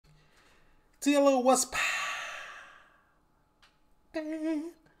TLO, what's poppin'?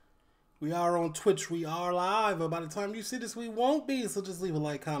 We are on Twitch. We are live. But by the time you see this, we won't be. So just leave a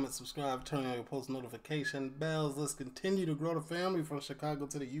like, comment, subscribe, turn on your post notification bells. Let's continue to grow the family from Chicago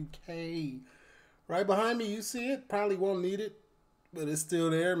to the UK. Right behind me, you see it. Probably won't need it, but it's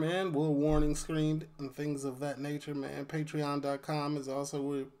still there, man. Will warning screened and things of that nature, man. Patreon.com is also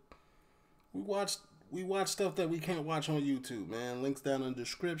where we watch stuff that we can't watch on YouTube, man. Links down in the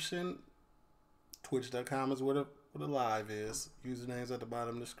description. Twitch.com is where the live is. Usernames at the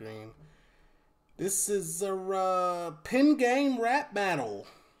bottom of the screen. This is a PenGame rap battle.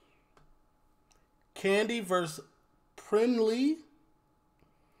 KANDI versus PRYNLEE.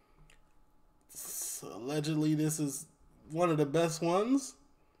 So allegedly, this is one of the best ones.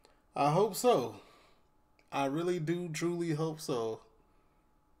 I hope so. I really do truly hope so.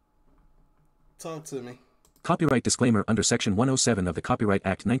 Talk to me. Copyright disclaimer. Under Section 107 of the Copyright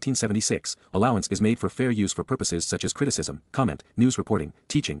Act 1976, allowance is made for fair use for purposes such as criticism, comment, news reporting,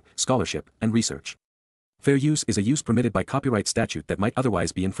 teaching, scholarship, and research. Fair use is a use permitted by copyright statute that might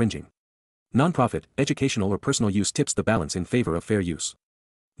otherwise be infringing. Non-profit, educational or personal use tips the balance in favor of fair use.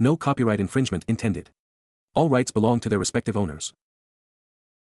 No copyright infringement intended. All rights belong to their respective owners.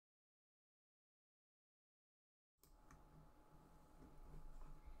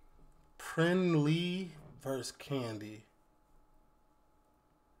 PRYNLEE versus KANDI.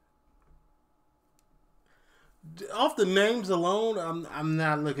 Off the names alone, I'm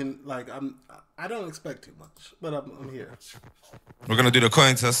not looking like I don't expect too much, but I'm here. We're gonna do the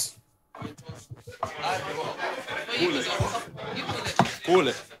coin toss. Call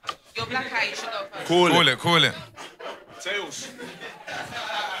it. Your black eye, you should go first. Call it. Tails.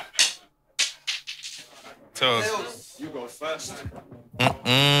 Tails. You go first.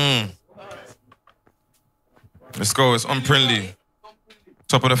 Let's go. It's on PRYNLEE.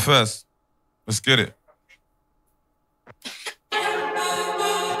 Top of the first. Let's get it.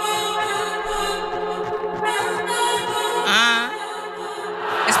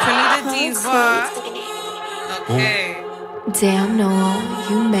 It's PRYNLEE the diva. Okay. Damn, Noel,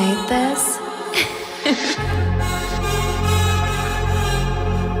 you made this?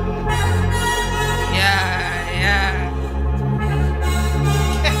 Yeah.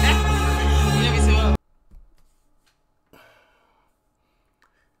 You know me so well.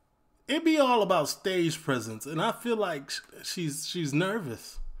 It be all about stage presence, and I feel like she's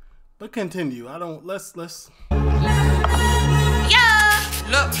nervous. But continue. Let's. Yeah.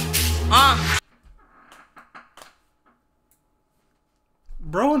 Look.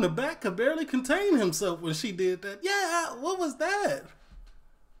 Bro in the back could barely contain himself when she did that. Yeah, what was that?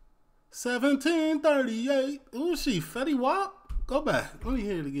 1738. Who is she? Fetty Wap? Go back. Let me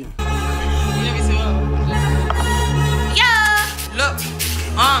hear it again. You know me so well. Yeah. Look.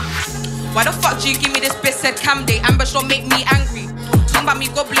 Why the fuck do you give me this bitch said KANDI? Ambush don't make me angry. Talking about me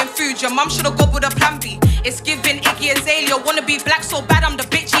gobbling food. Your mum should've gobbled a plan B. It's giving Iggy Azalea. Wanna be black so bad I'm the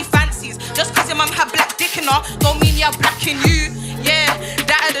bitch he fancies. Just cause your mum had black dick in her don't mean you're black in you. Yeah,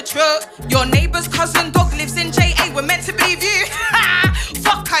 that is the truth. Your neighbour's cousin dog lives in JA. We're meant to believe you.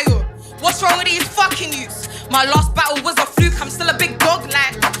 Fuck Kyle. What's wrong with these fucking youths? My last battle was a fluke. I'm still a big dog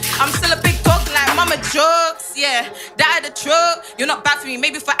like. Mama jokes. Yeah, that is the truth. You're not bad for me,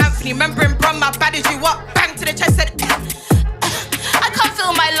 maybe for Anthony. Remembering bro, my badded you up. Bang to the chest, said I can't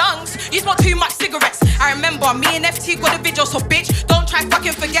feel my lungs. You smoke too much cigarettes. I remember me and FT got a video, so bitch, don't try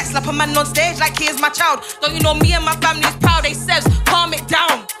fucking forget. Slap a man on stage like he is my child. Don't you know me and my family's proud? They says, calm it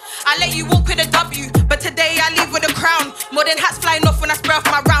down. I let you walk with a W, but today I leave with a crown. More than hats flying off when I spray off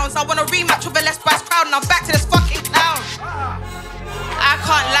my rounds. I want a rematch with a less biased crowd, and I'm back to this fucking clown. I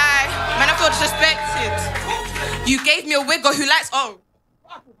can't lie, man, I feel disrespected. You gave me a wigger who likes,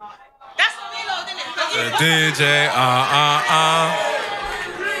 that's a reload, isn't it?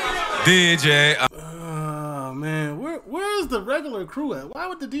 DJ. Oh man, where's the regular crew at? Why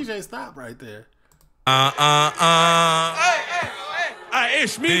would the DJ stop right there? Hey,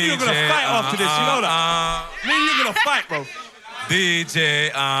 Ish, me and you are gonna fight after this, you know that? Me and you are gonna fight, bro. DJ.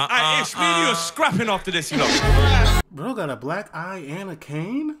 Hey, Ish, me and you are scrapping after this, you know. Bro got a black eye and a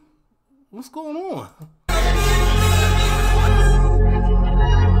cane? What's going on?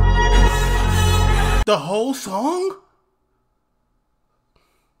 The whole song?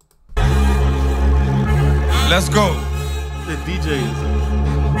 Let's go. The DJ is.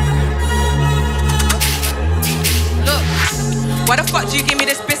 Look, why the fuck do you give me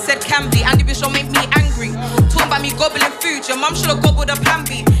this bitch said KANDI? And the bitch don't make me angry. Talking about me gobbling food, your mum should've gobbled a plan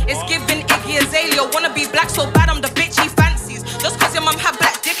B. It's giving Iggy Azalea. Wanna be black so bad I'm the bitch he fancies. Just cause your mum had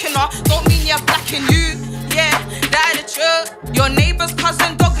black dick in her don't mean you're black in you. Yeah, that is the truth. Your neighbour's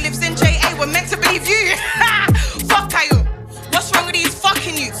cousin dog lives in JA. We're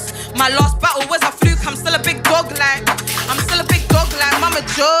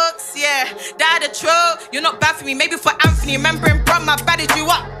badded you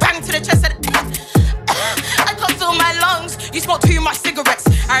up, bang to the chest and I can't feel my lungs. You smoke too much cigarettes.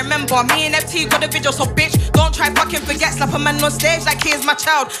 I remember me and FT got a video, so bitch, don't try fucking forget. Slap a man on stage like he is my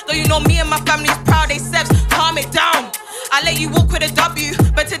child. Though you know me and my family's proud, they sevs, calm it down. I let you walk with a W,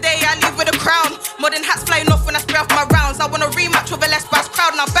 but today I leave with a crown. Modern hats flying off when I spray off my rounds. I want a rematch with a less biased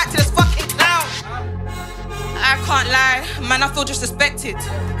crowd, and I'm back to this fucking clown. I can't lie, man, I feel disrespected.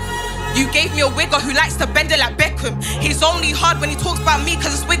 You gave me a wigger who likes to bend it like Beckham. He's only hard when he talks about me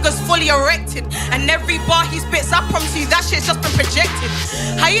cause his wigger's fully erected. And every bar he spits, I promise you that shit's just been projected.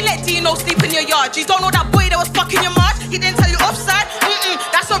 How you let Dino sleep in your yard? You don't know that boy that was fucking your march? He didn't tell you offside?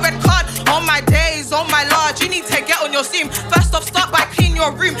 That's a red card. On my days, on my lord, you need to get on your steam. First off, start by cleaning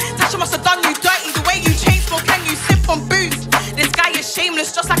your room. Tasha must have done you dirty the way you chain smoke and you sip on booze. This guy is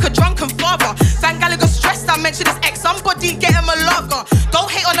shameless, just like a drunken father. Van Gallagher stressed, I mentioned his ex. Somebody get him a lager.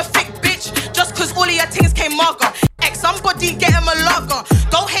 Don't hate on a fake bitch, just cause all of your things came mager. Ex, somebody get him a lager.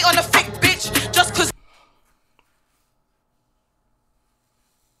 Don't hate on a fake bitch, just cause.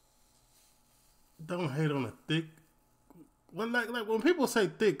 Don't hate on a thick. When like when people say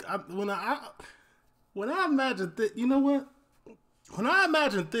thick, when I imagine thick, you know what? When I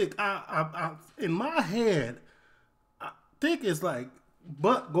imagine thick, I in my head, thick is like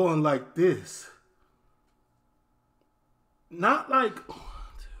butt going like this. Not like,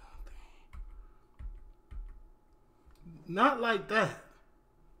 not like that.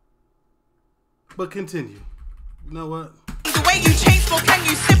 But continue. You know what? The way you chain smoke and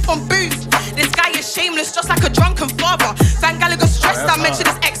you sip on booze. This guy is shameless, just like a drunken father. Van Gallagher stressed, I mentioned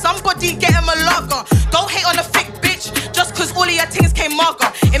his ex. Somebody get him a lager. Don't hate on a fake bitch, just cause all of your things came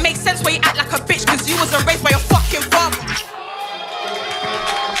mager. It makes sense why you act like a bitch, cause you wasn't raised by your fucking father.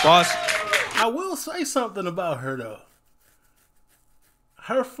 Boss. I will say something about her though.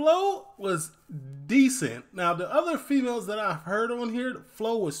 Her flow was decent. Now, the other females that I've heard on here, the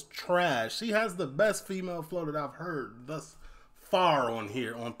flow was trash. She has the best female flow that I've heard thus far on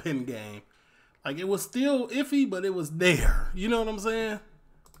here on PenGame. Like, it was still iffy, but it was there. You know what I'm saying?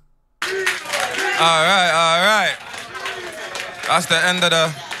 All right. That's the end of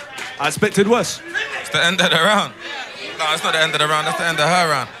the... I expected worse. It's the end of the round. No, it's not the end of the round. That's the end of her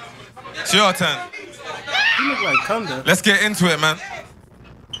round. It's your turn. You look like KANDI. Let's get into it, man.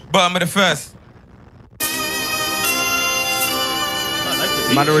 Bottom of the first.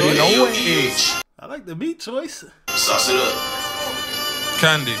 Man already know what it is. I like the beat choice. Sauce it up.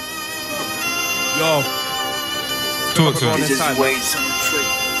 KANDI. Yo. Talk to him. Just wait some trick.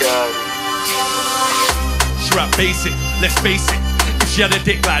 She rap basic, let's face it. If she had a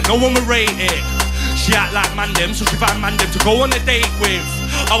dick like no one would rate it. She act like man them, so she found man them to go on a date with.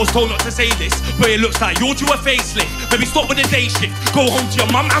 I was told not to say this, but it looks like you're due a facelift. Baby, stop with the day shift. Go home to your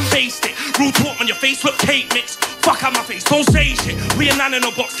mum and baste it. Real talk on your face, look cake mix. Fuck out my face, don't say shit. We a nan in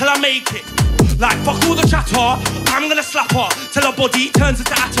a box till I make it. Like fuck all the chatter, I'm gonna slap her till her body turns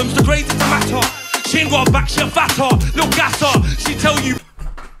into atoms, degrades into matter. She ain't got a back, she a fatter, little gasser. She tell you.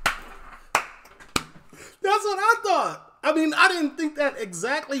 That's what I thought. I mean, I didn't think that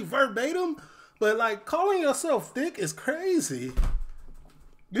exactly verbatim, but like calling yourself thick is crazy.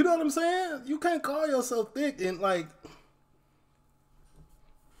 You know what I'm saying? You can't call yourself thick and like,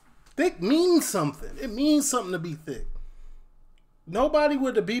 thick means something. It means something to be thick. Nobody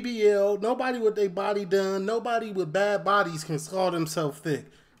with a BBL, nobody with their body done, nobody with bad bodies can call themselves thick.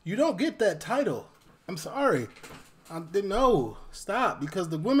 You don't get that title. I'm sorry. I didn't know. Stop. Because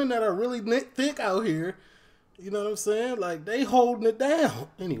the women that are really thick out here, you know what I'm saying? Like, they holding it down.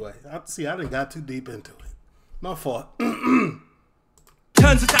 Anyway, I done got too deep into it. My fault.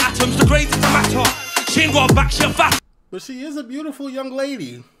 Turns into atoms, degrades into matter. She ain't got a back, she a fat. But she is a beautiful young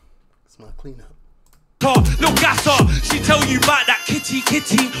lady. It's my cleanup. Little gasser, she tell you about that kitty,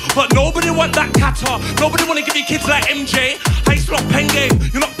 but nobody want that catter. Nobody wanna give you kids like MJ. Hey, it's not PenGame,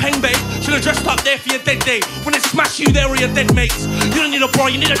 you're not Peng babe. Should've dressed up there for your dead day. When it smash you, there are your dead mates. You don't need a bra,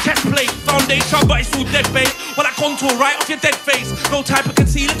 you need a chest plate. Foundation, but it's all dead babe. Well, that contour right off your dead face. No type of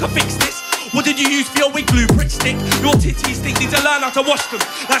concealer can fix this. What did you use for your wig glue, prick stick? Your titties think need to learn how to wash them.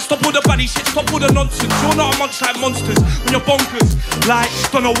 Like stop all the body shit, stop all the nonsense. You're not a munch like monsters when you're bonkers. Like,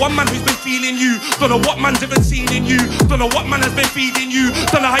 don't know one man who's been feeling you. Don't know what man's even seen in you. Don't know what man has been feeding you.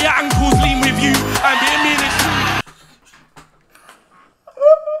 Don't know how your ankles lean with you. I'm being mean and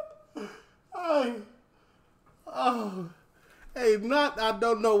Hey, not I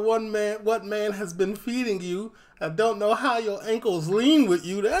don't know what man has been feeding you. I don't know how your ankles lean with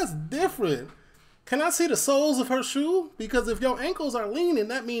you. That's different. Can I see the soles of her shoe? Because if your ankles are leaning,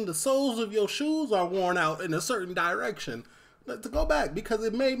 that means the soles of your shoes are worn out in a certain direction. To go back, because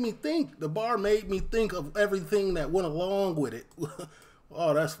it made me think, the bar made me think of everything that went along with it.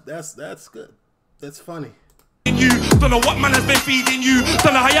 Oh, that's good. That's funny. You don't know what man has been feeding you.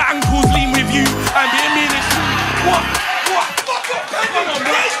 Don't know how your ankles lean with you. I'm being mean as what? Come on,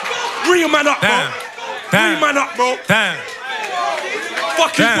 bro. Real man up, bro. Real man up, bro. Damn.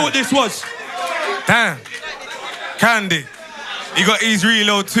 Fuck you thought this was. Damn. KANDI. He got his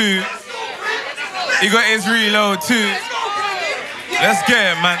reload too. He got his reload too. Let's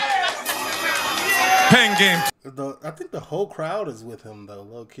get it, man. PenGame. I think the whole crowd is with him though,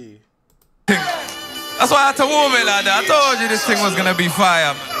 low key. That's why I had to warm it like that. I told you this thing was gonna be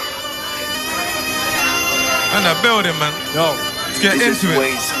fire, man. In the building, man. Yo, let's get into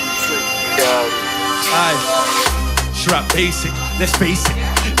it. Aye. She rap basic, let's face it.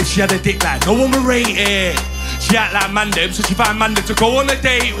 If she had a dick like no one would rate it. She act like Mandem, so she found Mandem to go on a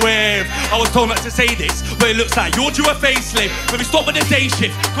date with. I was told not to say this, but it looks like you're due a facelift. Maybe stop with the day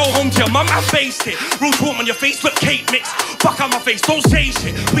shift, go home to your mum and face it. Real talk on your face with cake mix. Fuck out my face, don't say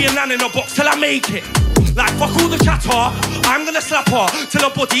shit. Be a nan in a box till I make it. Like fuck all the chatter, I'm gonna slap her till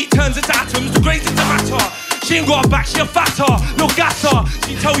her body turns into atoms, degrades into matter. She ain't got a back, she a fatter, no gasser.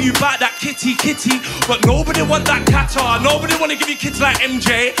 She tell you about that kitty, but nobody want that catter. Nobody wanna give you kids like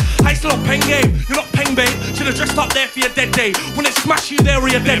MJ. I still love PenGame, you're not PenGame. Should've dressed up there for your dead day. When it smash you there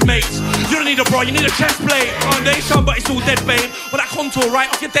with your dead mates. You don't need a bra, you need a chest plate. Foundation, but it's all dead, babe. With that contour right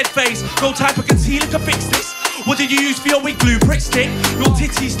off your dead face. No type of concealer can fix this. What did you use for your wig glue, prick stick? Your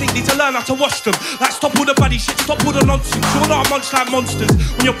titties think need to learn how to wash them. Like stop all the buddy shit, stop all the nonsense. You're not a munch like monsters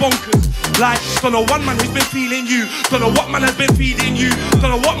when you're bonkers. Like, don't know one man who's been feeling you. Don't know what man has been feeding you.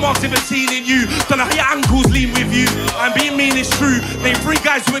 Don't know what marks have been seen in you. Don't know how your ankles lean with you. I'm being mean, it's true. Name 3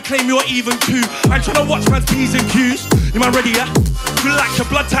 guys who would claim you're even 2. I'm trying to watch man's P's and Q's. You man ready, yeah? You like your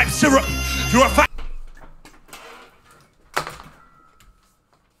blood type syrup. You're a fat.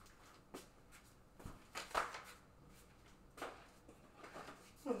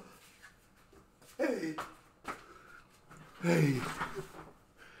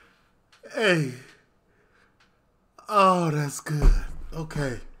 Hey. Oh, that's good.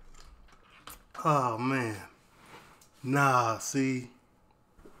 Okay. Oh, man. Nah, see.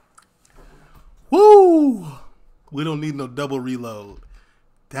 Woo! We don't need no double reload.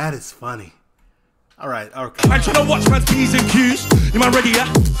 That is funny. All right, okay. I'm trying to watch man's P's and Q's. You man ready,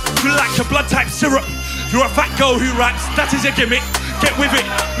 yeah? You like your blood type syrup. You're a fat girl who raps. That is a gimmick. Get with it.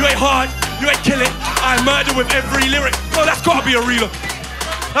 You ain't hard. You ain't kill it. I murder with every lyric. Oh, that's gotta be a reload.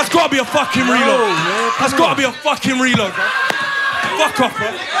 That's gotta be a fucking reload. That's gotta be a fucking reload, bro. Fuck off,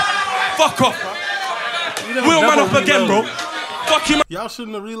 bro. Fuck off, bro. Real man up again, bro. Fuck him. Y'all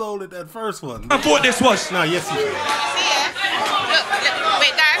shouldn't have reloaded that first one. I thought this was. No, yes you should. Look,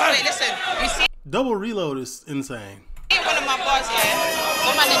 wait, guys, wait, listen. You see? Double reload is insane. One of my bars, yeah.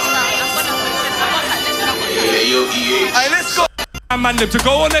 One man next round. I'm gonna Yeah, yo, EA. Hey, let's go. Man, to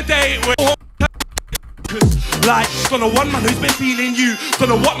go on a date with. Like, don't know one man who's been feeling you. Don't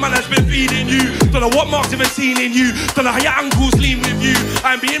know what man has been feeding you. Don't know what marks have been seen in you. Don't know how your ankles lean with you.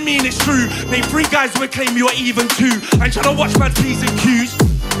 I'm being mean, it's true. Name 3 guys who would claim you are even 2. I'm trying to watch man's P's and Q's.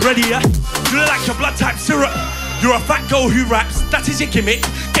 Ready, yeah? You look like your blood type syrup. You're a fat girl who raps, that is your gimmick.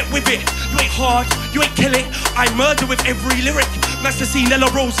 Get with it, you ain't hard, you ain't kill it. I murder with every lyric. Nice to see Lella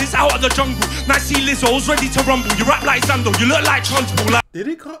Roses out of the jungle. Nice to see Lizzo's ready to rumble. You rap like Zando, you look like Trunchbull. Like did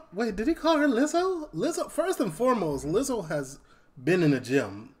he call her Lizzo? Lizzo, first and foremost, Lizzo has been in the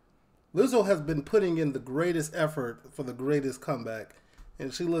gym. Lizzo has been putting in the greatest effort for the greatest comeback,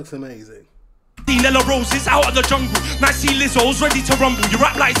 and she looks amazing. See Lella Roses out of the jungle. Nice to see Lizzo's ready to rumble. You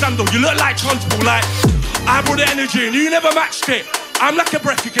rap like Zando, you look like Trunchbull. Like I brought the energy and you never matched it. I'm like a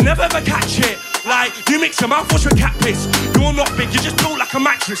breath, you can never ever catch it. Like, you mix your mouthwash with cat piss. You're not big, you're just built like a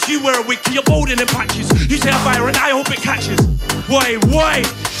mattress. You wear a wig till you're balding in patches. You say a fire and I hope it catches. Why?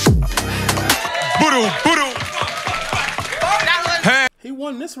 Boodle. Hey. He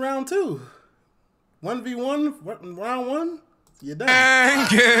won this round too. 1v1, round 1. You're done.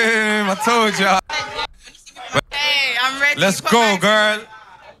 PenGame, I told y'all. Hey, I'm ready. Let's go, girl.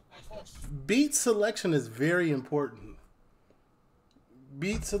 Beat selection is very important.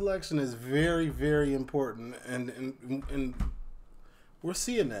 Beat selection is very, very important, and we're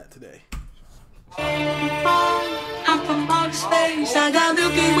seeing that today. I'm from outer space. I got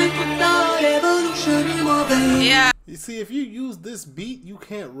Milky Way for thought, evolution in my veins. Yeah. You see, if you use this beat, you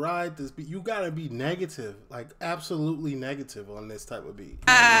can't ride this beat. You gotta be negative, like absolutely negative on this type of beat.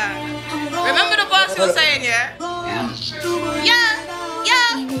 Remember the boss was saying, yeah? Yeah.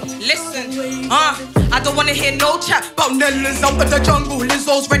 Listen, I don't wanna hear no chat about Nella's up in the jungle.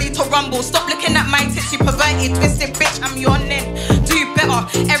 Lizzo's ready to rumble. Stop looking at my tits, you perverted, twisted bitch. I'm yawning. Do better.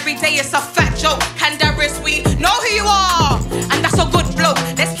 Every day it's a fat joke. KANDI, we know who you are, and that's a good blow.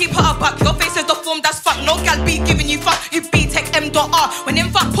 buck. Your face is the form that's fuck. No gal be giving you fuck. You be take M.R. When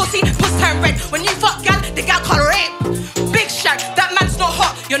in fuck pussy, puss turn red. When you fuck gal, the gal call rape. Big Shaq, that man's not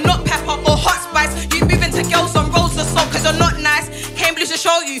hot. You're not Pepper or Hot Spice. You moving to girls on rolls or so, cause you're not nice. Came blue to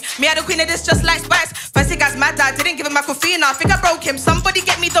show you. Me are the queen of this just like Spice. Fancy guy's mad dad, didn't give him my coffee and I think I broke him. Somebody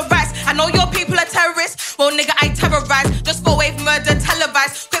get me the rice. I know your people are terrorists. Well nigga, I terrorize. Just for wave murder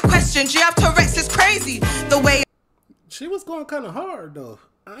televised. Quick question, do you have Tourette's? It's crazy. The way she was going kind of hard though.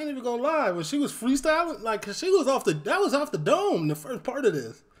 I ain't even gonna lie. When she was freestyling, like, cause she was off the, that was off the dome, the first part of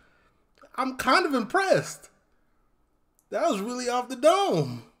this. I'm kind of impressed. That was really off the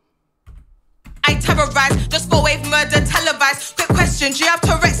dome. I terrorize, just for wave murder televised. Quick question, do you have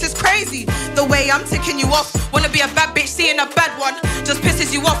Tourette's? It's crazy. The way I'm ticking you off. Wanna be a bad bitch, seeing a bad one just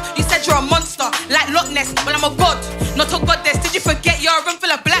pisses you off. You said you're a monster, like Loch Ness. Well, I'm a god, not a goddess. Did you forget you're a room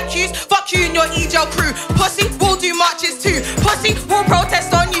full of black Qs? Fuck you and your E-gel crew. Pussy, we'll do marches too. Pussy, we'll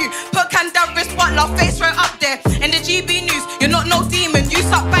protest on you. Put Kanda wrist, butler, face right up there. In the GB news, you're not no demon. You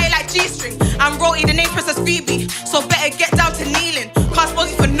suck by like G-string. I'm Roti, the name Princess Phoebe. So better get down to kneeling. Can't suppose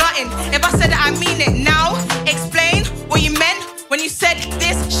you for nothing. If I said it, I mean it. Now, explain what you meant when you said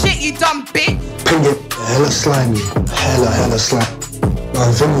this shit, you dumb bitch. PenGame, hella slimy, hella slimy.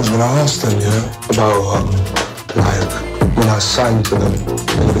 The thing was, when I asked them, about like when I signed to them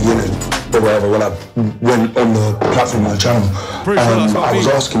in the beginning or whatever, when I went on the platform of my channel, I was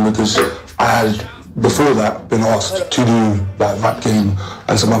asking because I had before that been asked to do like rap game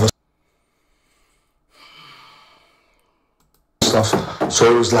and some other stuff. So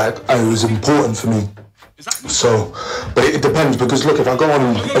it was like it was important for me. So, but it depends because look, if I go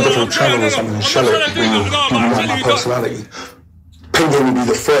on a different channel or something and show it, my personality, PenGame will be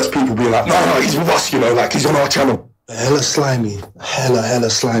the first people being like, no, he's with us, like he's on our channel. Hella slimy, hella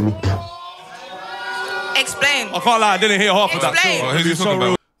slimy. Explain. I can't lie, I didn't hear half of that. Who's he talking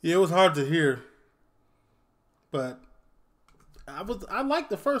about? Yeah, it was hard to hear, but I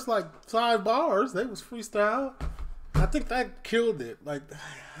liked the first like 5 bars. They was freestyle. I think that killed it. Like,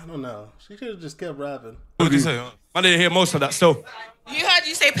 I don't know. She should have just kept rapping. What did you say? I didn't hear most of that still. You heard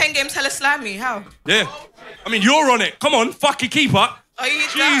you say PenGame's hella slimy. How? Yeah. I mean, you're on it. Come on, fucking keep up. Are you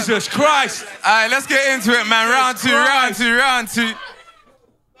Jesus Christ. Alright, let's get into it, man. Round two.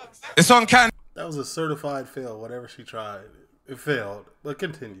 It's on KANDI. That was a certified fail, whatever she tried. It failed, but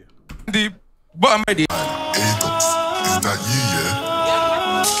continue. Bottom ready. Is that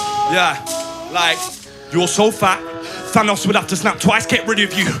you, Yeah, like, you're so fat, Thanos would have to snap twice, get rid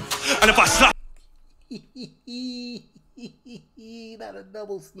of you. And if I slap... Not a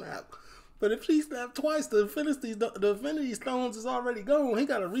double snap. But if she snapped twice, the Infinity Stones is already gone. He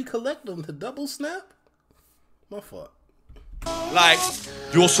gotta recollect them to double snap? My fault. Like,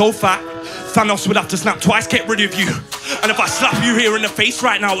 you're so fat, Thanos would have to snap twice, get rid of you. And if I slap you here in the face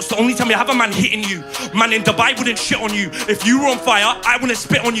right now, it's the only time you have a man hitting you. Man in Dubai wouldn't shit on you. If you were on fire, I wouldn't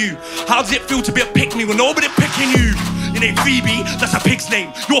spit on you. How does it feel to be a pick-me when nobody picking you? Your name Phoebe, that's a pig's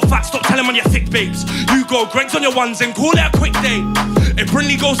name. You're fat, stop telling on your thick babes. You go Greg's on your ones and call it a quick day. If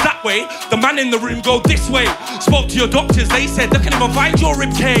PRYNLEE goes that way, the man in the room go this way. Spoke to your doctors, they said they can even find your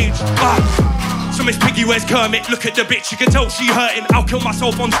ribcage. So Miss Piggy, where's Kermit? Look at the bitch, you can tell she hurting. I'll kill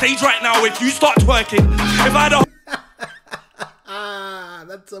myself on stage right now if you start twerking. If I had a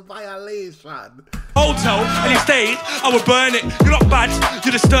that's a violation. Hotel and you stayed, I would burn it. You're not bad,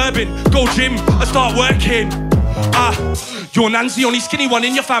 you're disturbing. Go gym and start working. You're Nancy, only skinny one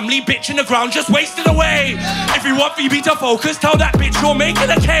in your family. Bitch in the ground, just wasting away. If you want Phoebe to focus, tell that bitch you're making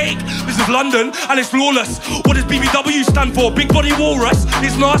a cake. This is London and it's flawless. What does BBW stand for? Big body walrus.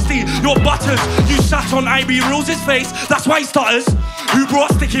 It's nasty, you're butters. You sat on IB Reels' face, that's why he stutters. Who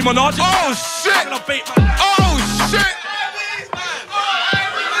brought Sticky Minaj? Oh shit!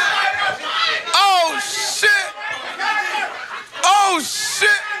 Oh shit! Oh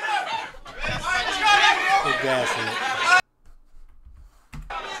shit!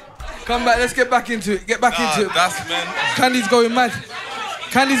 Come back, let's get back into it. Get back into it. That's man. KANDI's going mad.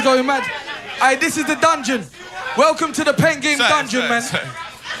 KANDI's going mad. Aye, this is the dungeon. Welcome to the PenGame dungeon, man.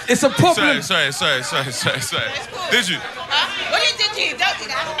 It's a problem. Sorry. Did you? What did you? Don't do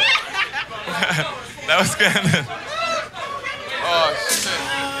that. That was good. Oh shit.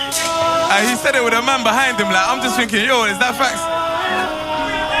 He said it with a man behind him, like, I'm just thinking, yo, is that facts?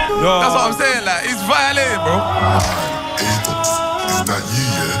 Yo. That's what I'm saying, like, he's violating, bro. Is that you,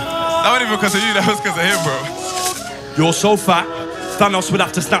 That wasn't even because of you, that was because of him, bro. You're so fat, Thanos would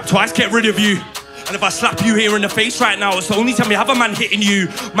have to snap twice, get rid of you. And if I slap you here in the face right now, it's the only time you have a man hitting you.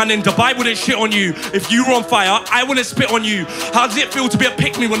 Man in Dubai wouldn't shit on you. If you were on fire, I wouldn't spit on you. How does it feel to be a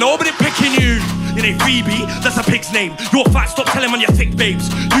pick-me when nobody picking you? It ain't Phoebe, that's a pig's name. Your fat, stop telling on your thick babes.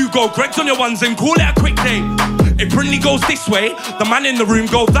 You go Greg's on your ones and call it a quick day. If PRYNLEE goes this way, the man in the room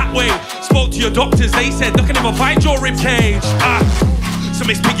go that way. Spoke to your doctors, they said they can never find your ribcage. So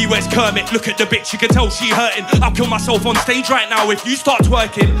Miss Piggy, where's Kermit? Look at the bitch, you can tell she hurting. I'll kill myself on stage right now if you start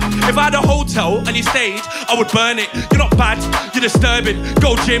twerking. If I had a hotel and you stage, I would burn it. You're not bad, you're disturbing.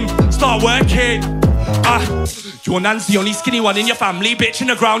 Go gym, start working. You're Nancy, only skinny one in your family. Bitch in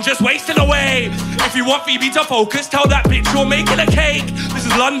the ground, just wasting away. If you want Phoebe to focus, tell that bitch you're making a cake. This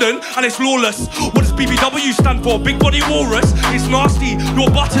is London and it's lawless. What does BBW stand for? Big body walrus. It's nasty,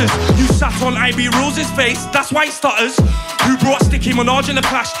 you're butters. You sat on IB Rules' face, that's why he stutters. Who brought Sticky Minaj in the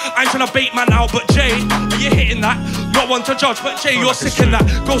clash? I ain't trying to bait man out, but Jay, are you hitting that? Not one to judge, but Jay, you're sick in that.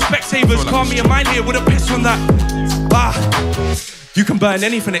 Go Specsavers, calm me and mine here with a piss on that. You can burn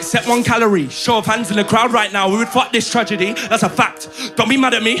anything except 1 calorie. Show of hands in the crowd right now, we would fuck this tragedy. That's a fact. Don't be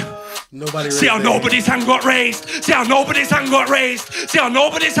mad at me. Nobody see how nobody's hand got raised. See how nobody's hand got raised. See how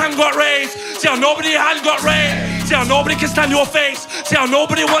nobody's hand got raised. See how nobody's hand got raised. See how nobody can stand your face. See how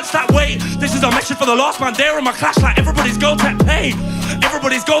nobody wants that weight. This is a message for the last man there in my clash, like everybody's go tech pay.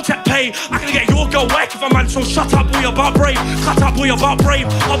 Everybody's go tech pay. I can get your girl whack if a man, so shut up, boy, about brave. Cut up, boy, about brave.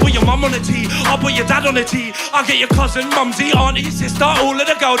 I'll put your mum on the tee. I'll put your dad on the tee. I'll get your cousin, mumsy, auntie, sister, all of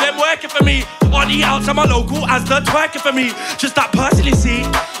the girl, them working for me. Auntie outside my local as the twerking for me. Just that person you see.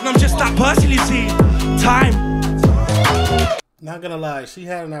 And I'm just that person you see. Time. Not gonna lie, she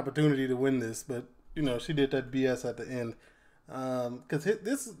had an opportunity to win this, but you know, she did that BS at the end. Cause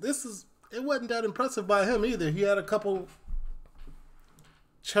it wasn't that impressive by him either. He had a couple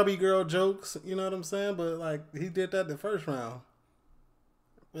chubby girl jokes, you know what I'm saying? But like, he did that the first round.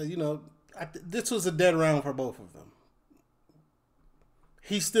 But you know, this was a dead round for both of them.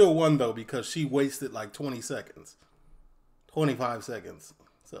 He still won though because she wasted like 20 seconds, 25 seconds.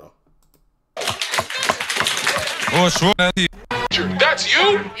 So. Oh, sure. That's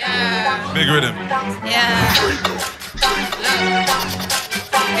you? Yeah. Big rhythm. Yeah.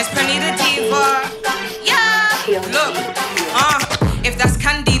 It's PRYNLEE the diva. Yeah. Look. If that's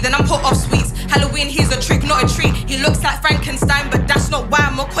KANDI, then I'm put off sweets. Halloween, he's a trick, not a treat. He looks like Frankenstein, but that's not why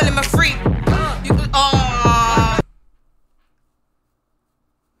I'm gonna call him a freak.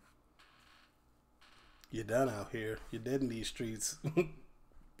 You're done out here. You're dead in these streets.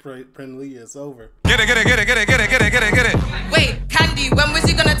 PRYNLEE, it's over. Get it. Wait, KANDI, when was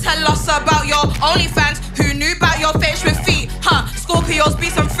he gonna tell us about your OnlyFans? Who knew about your fetish with feet? Scorpios,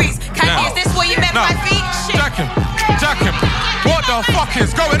 beats and freaks. KANDI, is this what you meant by feet? Shit. Jack him. What the fuck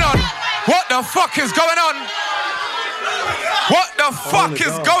is going on? What the fuck is going on? What the fuck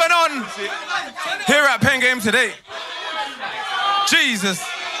is going on here at PenGame today? Jesus.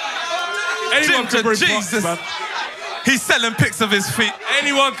 Anyone can bring Jesus. props, man. He's selling pics of his feet.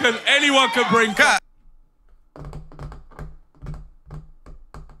 Anyone can bring God.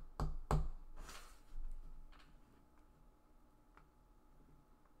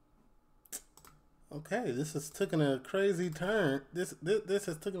 Okay, this has taken a crazy turn. This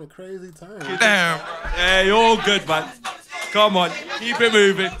has taken a crazy turn. Damn. Yeah, you're all good, man. Come on, keep it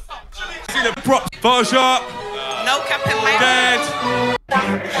moving. See the props. Photoshop. No cap in my Dead.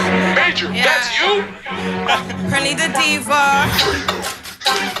 Major, that's you? PRYNLEE the diva.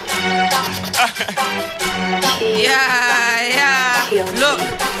 Yeah. Look,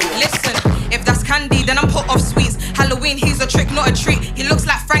 listen. If that's KANDI, then I'm put off sweets. Halloween, he's a trick, not a treat. He looks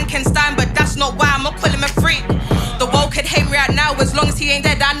like Frankenstein, but that's not why I'm gonna call him a freak. The world could hate me right now as long as he ain't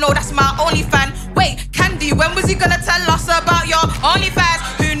dead. I know that's my only fan. Wait, KANDI, when was he gonna tell us about your OnlyFans?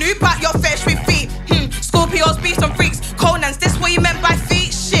 Who knew about your fetish with feet? Scorpios, beasts and freaks. Conan's, this what you meant by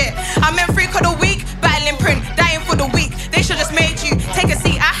feet? Shit, I meant freak of the week. Battling Print, dying for the week. They should just made you take a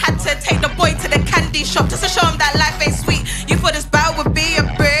seat. I had to take the boy to the KANDI shop just to show him that life ain't sweet. You thought this battle would be a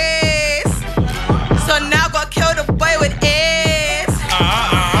breeze, so now gotta kill the boy with ease.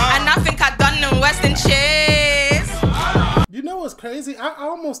 And I think I done them worse than cheese. You know what's crazy? I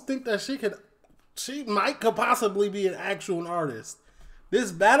almost think that she could possibly be an actual artist.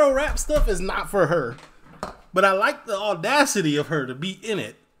 This battle rap stuff is not for her. But I like the audacity of her to be in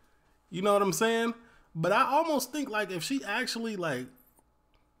it. You know what I'm saying? But I almost think like if she actually like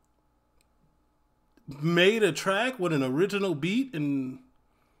made a track with an original beat and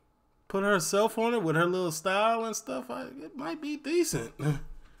put herself on it with her little style and stuff, it might be decent.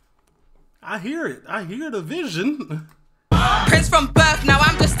 I hear it. I hear the vision. Prince from birth, now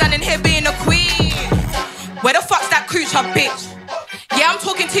I'm just standing here being a queen. Where the fuck's that cooch up, bitch? Yeah, I'm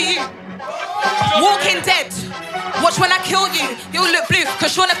talking to you. Walking Dead. Watch when I kill you. You'll look blue,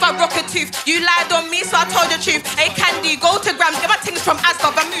 cause Sean if I rock a tooth. You lied on me, so I told the truth. Hey KANDI, go to Grams, get my things from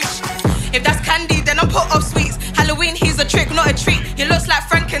Asda Vamoosh. If that's Kandi, then I'm put off sweets. Halloween, he's a trick, not a treat. He looks like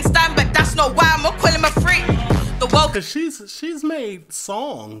Frankenstein, but that's not why I'm gonna call him a freak. The world. Cause she's made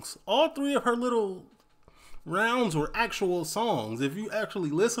songs. All 3 of her little rounds were actual songs. If you actually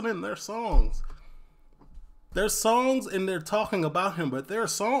listen in, they're songs. They're songs, and they're talking about him, but they're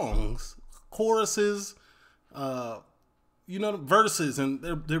songs, choruses, you know, verses, and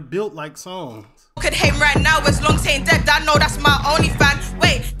they're built like songs. Could hate right now as long as he ain't dead. I know that's my only fan.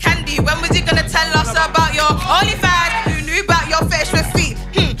 Wait, Kandi, when was you gonna tell us about your only fan? Who knew about your fetish with feet?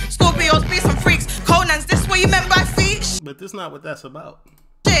 Scorpios be some freaks. Conan's this what you meant by feet? But this not what that's about.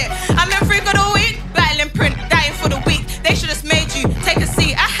 Shit, I'm in freak of the week. Battling print, dying for the week. They should have made you take a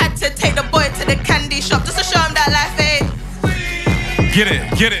seat. I had to take the boy to the candy shop just to show him that life ain't. Get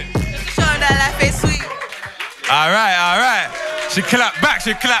it, get it. Just to show him that life ain't sweet. All right. She clap back,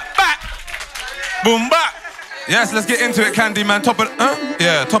 Boom back. Yes, let's get into it, Kandi, man. Top of the,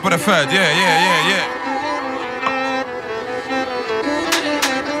 yeah, top of the 3rd. Yeah.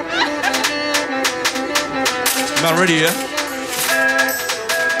 Man, ready, yeah?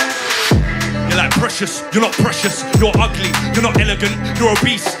 You're like precious, you're not precious. You're ugly, you're not elegant. You're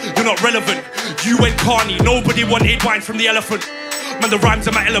obese, you're not relevant. You went carny, nobody wanted wine from the elephant. Man, the rhymes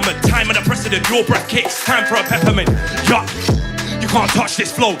are my element. Time and a precedent, your breath kicks. Time for a peppermint. Yuck. You can't touch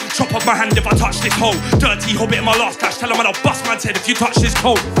this flow. Chop off my hand if I touch this hole. Dirty hobbit in my last cash. Tell him I'll bust man's head if you touch this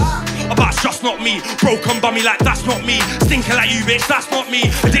coat. But that's just not me. Broken bummy like that's not me. Stinking like you, bitch, that's not me.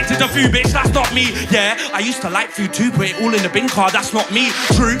 Addicted to food, bitch, that's not me. Yeah, I used to like food too, put it all in the bin car, that's not me.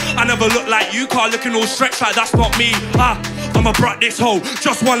 True, I never look like you, car looking all stretched like that's not me. I'ma brat this hoe.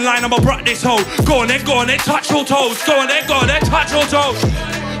 Just one line, I'ma brat this hoe. Go on then, touch your toes. Go on then, touch your toes.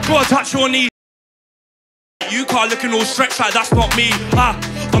 Go on, touch your knees. You car looking all stretched like that's not me.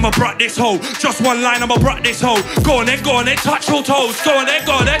 I'ma brat this hoe. Just one line, I'ma brat this hoe. Go on then, touch your toes. Go on then,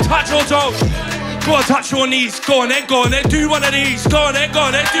 touch your toes. Go on, touch your knees. Go on then, do one of these. Go on then, do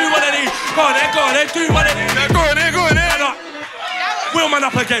one of these. Go on then, do one of these. Go on then. Wheel man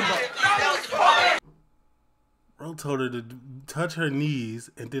up again, bro. Bro told her to touch her knees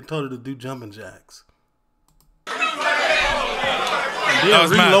and then told her to do jumping jacks. And then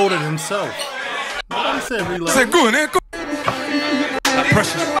reloaded himself. Nobody said reload. Said go on. Like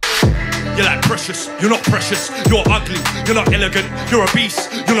precious. You're like precious, you're not precious. You're ugly, you're not elegant. You're obese,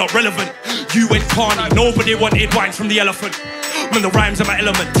 you're not relevant. You went carny, nobody wanted wine from the elephant. When the rhymes are my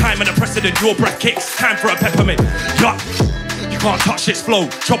element, time and a precedent. Your breath kicks, time for a peppermint. Yuck. You can't touch this flow.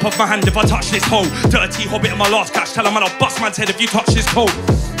 Chop off my hand if I touch this hole. Dirty hobbit in my last cash. Tell him I'll bust man's head if you touch this coat.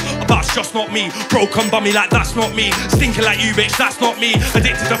 But that's just not me. Broken bummy like that's not me. Stinking like you, bitch, that's not me.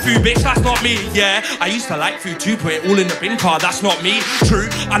 Addicted to food, bitch, that's not me. Yeah, I used to like food too, put it all in the bin car, that's not me. True,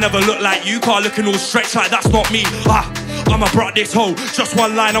 I never look like you, car looking all stretched like that's not me. I'ma brat this hoe. Just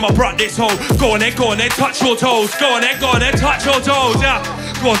one line, I'ma brat this hoe. Go on then, touch your toes. Go on then, touch your toes. Yeah.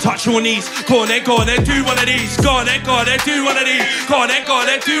 Go on, touch your knees. Go on then, do one of these. Go on then, do one of these. Go on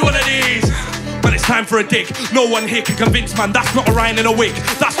then, do one of these. But it's time for a dig. No one here can convince, man. That's not a Ryan in a wig.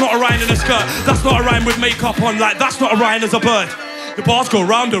 That's not a Ryan in a skirt. That's not a Ryan with makeup on. Like, that's not a Ryan as a bird. Your bars go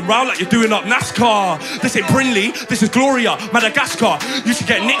round and round like you're doing up NASCAR. This ain't PRYNLEE, this is Gloria, Madagascar. You should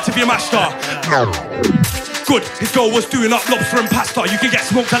get nicked if you're mashed up. Good, his girl was doing up lobster and pasta. You can get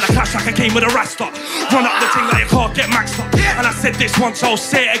smoked at the clash like I came with a rasta. Run up the thing like your car, get maxed up. And I said this once, I'll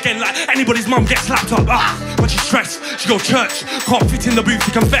say it again like anybody's mum gets slapped up. When she's stressed, she go church. Can't fit in the booth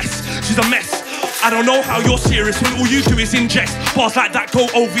to confess, she's a mess. I don't know how you're serious when all you do is ingest. Bars like that go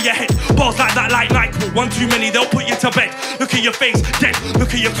over your head. Bars like that like NyQuil. One too many, they'll put you to bed. Look at your face, dead.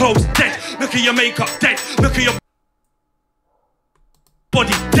 Look at your clothes, dead. Look at your makeup, dead. Look at your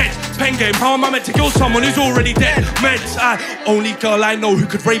body, dead. PenGame, how am I meant to kill someone who's already dead? Meds, only girl I know who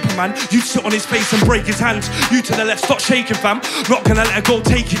could rape a man. You'd sit on his face and break his hands. You to the left, stop shaking, fam. Not gonna let her go,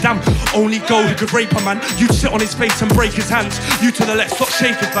 take it, damn. Only girl who could rape a man. You'd sit on his face and break his hands. You to the left, stop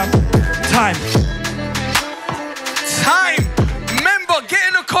shaking, fam. Time. Remember, get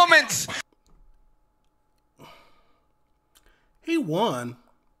in the comments. He won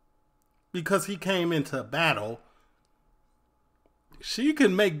because he came into battle. She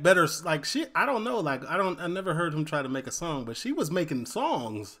can make better, like I don't know, like I never heard him try to make a song, but she was making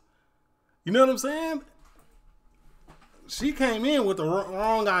songs. You know what I'm saying? She came in with the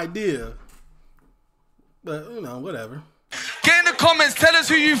wrong idea. But, you know, whatever. Get in the comments, tell us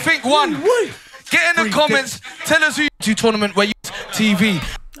who you think won. Get in the comments, tell us who you tournament where you TV.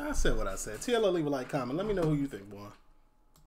 I said what I said. TLO, leave a like, comment. Let me know who you think won.